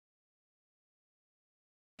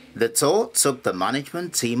The tour took the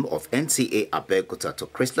management team of NTA Abeokuta to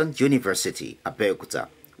Chrisland University, Abeokuta,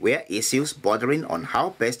 where issues bordering on how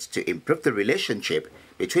best to improve the relationship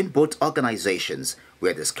between both organizations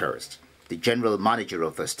were discussed. The general manager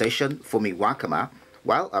of the station, Fumi Wakama,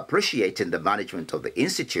 while appreciating the management of the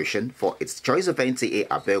institution for its choice of NTA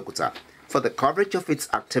Abeokuta for the coverage of its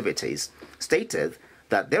activities, stated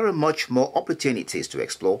that there are much more opportunities to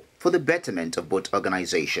explore for the betterment of both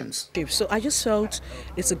organizations. So I just felt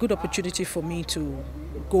it's a good opportunity for me to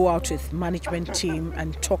go out with management team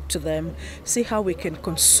and talk to them, see how we can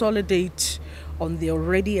consolidate on the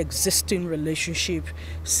already existing relationship,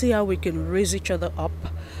 see how we can raise each other up,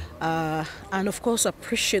 and of course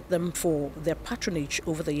appreciate them for their patronage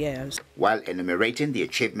over the years. While enumerating the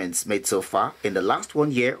achievements made so far in the last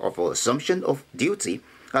 1 year of our assumption of duty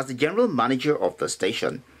as the general manager of the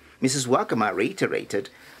station, Mrs. Wakama reiterated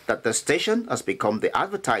that the station has become the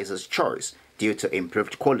advertiser's choice due to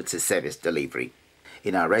improved quality service delivery.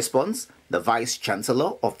 In her response, the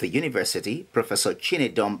Vice-Chancellor of the University, Professor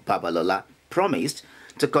Chinedom Babalola, promised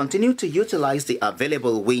to continue to utilize the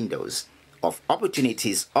available windows of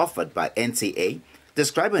opportunities offered by NTA,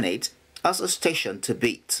 describing it as a station to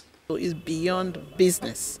beat. It's beyond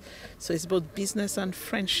business. So it's both business and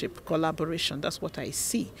friendship, collaboration. That's what I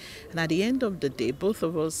see. And at the end of the day, both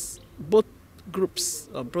of us, both groups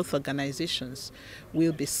or both organizations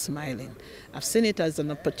will be smiling. I've seen it as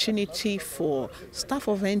an opportunity for staff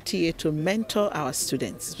of NTA to mentor our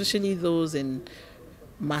students, especially those in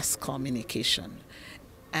mass communication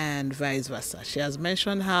and vice versa. She has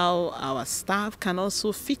mentioned how our staff can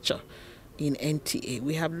also feature in NTA.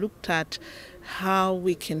 We have looked at how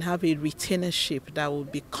we can have a retainership that will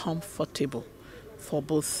be comfortable for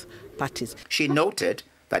both parties. She noted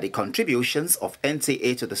that the contributions of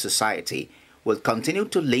NTA to the society will continue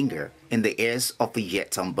to linger in the ears of the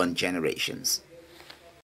yet unborn generations.